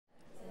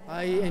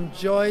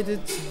enjoyed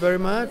it very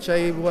much.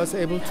 I was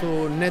able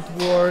to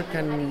network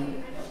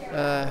and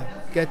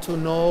get to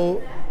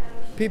know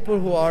people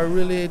who are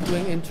really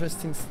doing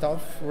interesting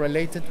stuff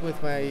related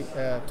with my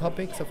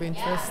topics of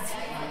interest.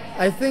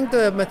 I think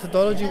the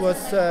methodology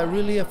was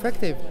really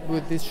effective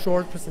with these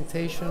short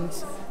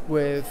presentations,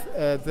 with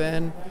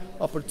then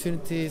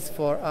opportunities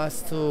for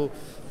us to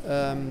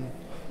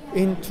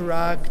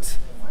interact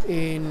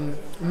in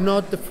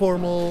not the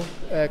formal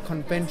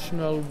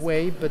conventional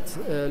way, but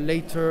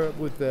later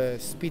with the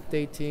speed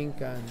dating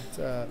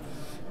and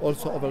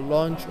also over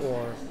lunch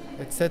or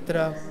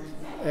etc.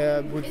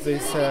 With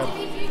this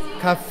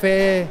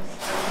cafe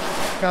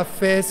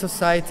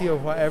society or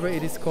whatever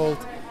it is called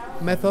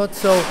method.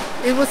 So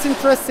it was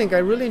interesting. I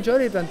really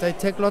enjoyed it, and I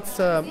take lots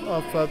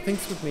of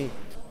things with me.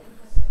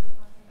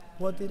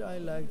 What did I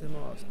like the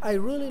most? I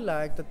really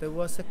liked that there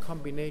was a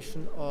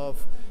combination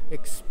of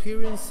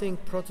experiencing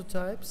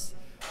prototypes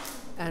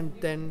and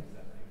then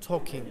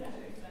talking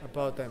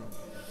about them.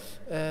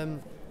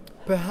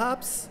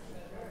 Perhaps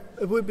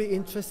it would be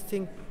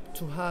interesting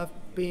to have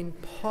been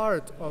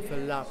part of a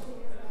lab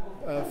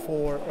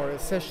or a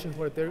session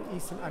where there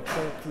is an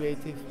actual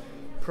creative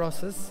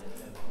process,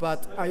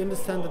 but I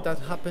understand that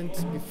happened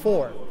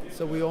before,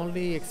 so we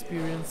only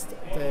experienced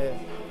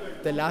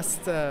the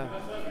last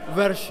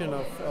version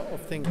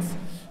of things.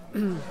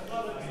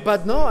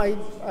 But no,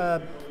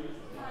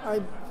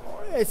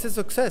 it's a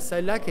success. I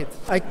like it.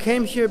 I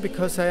came here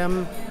because I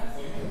am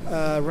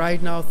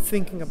right now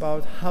thinking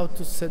about how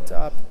to set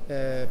up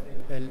a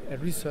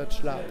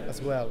research lab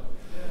as well.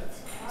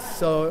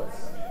 So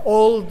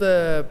all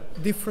the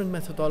different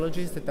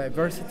methodologies, the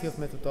diversity of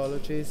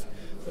methodologies,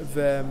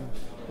 the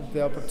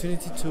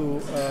opportunity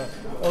to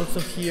also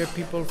hear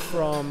people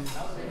from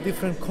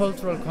different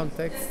cultural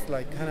contexts,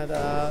 like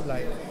Canada,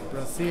 like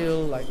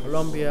Brazil, like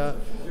Colombia.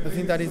 I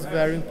think that is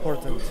very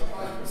important.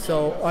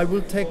 So I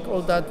will take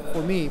all that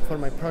for me, for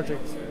my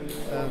project.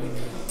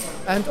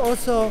 And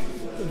also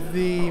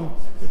the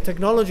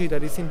technology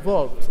that is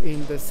involved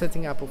in the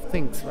setting up of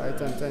things, right?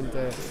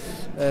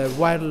 And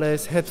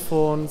wireless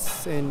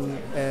headphones and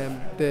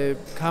the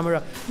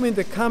camera. I mean,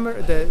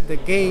 the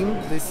game,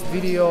 this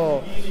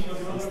video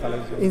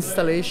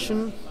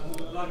installation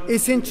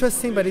is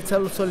interesting, but it's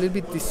also a little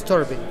bit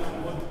disturbing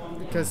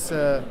because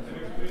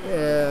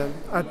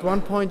at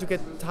one point you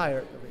get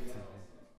tired.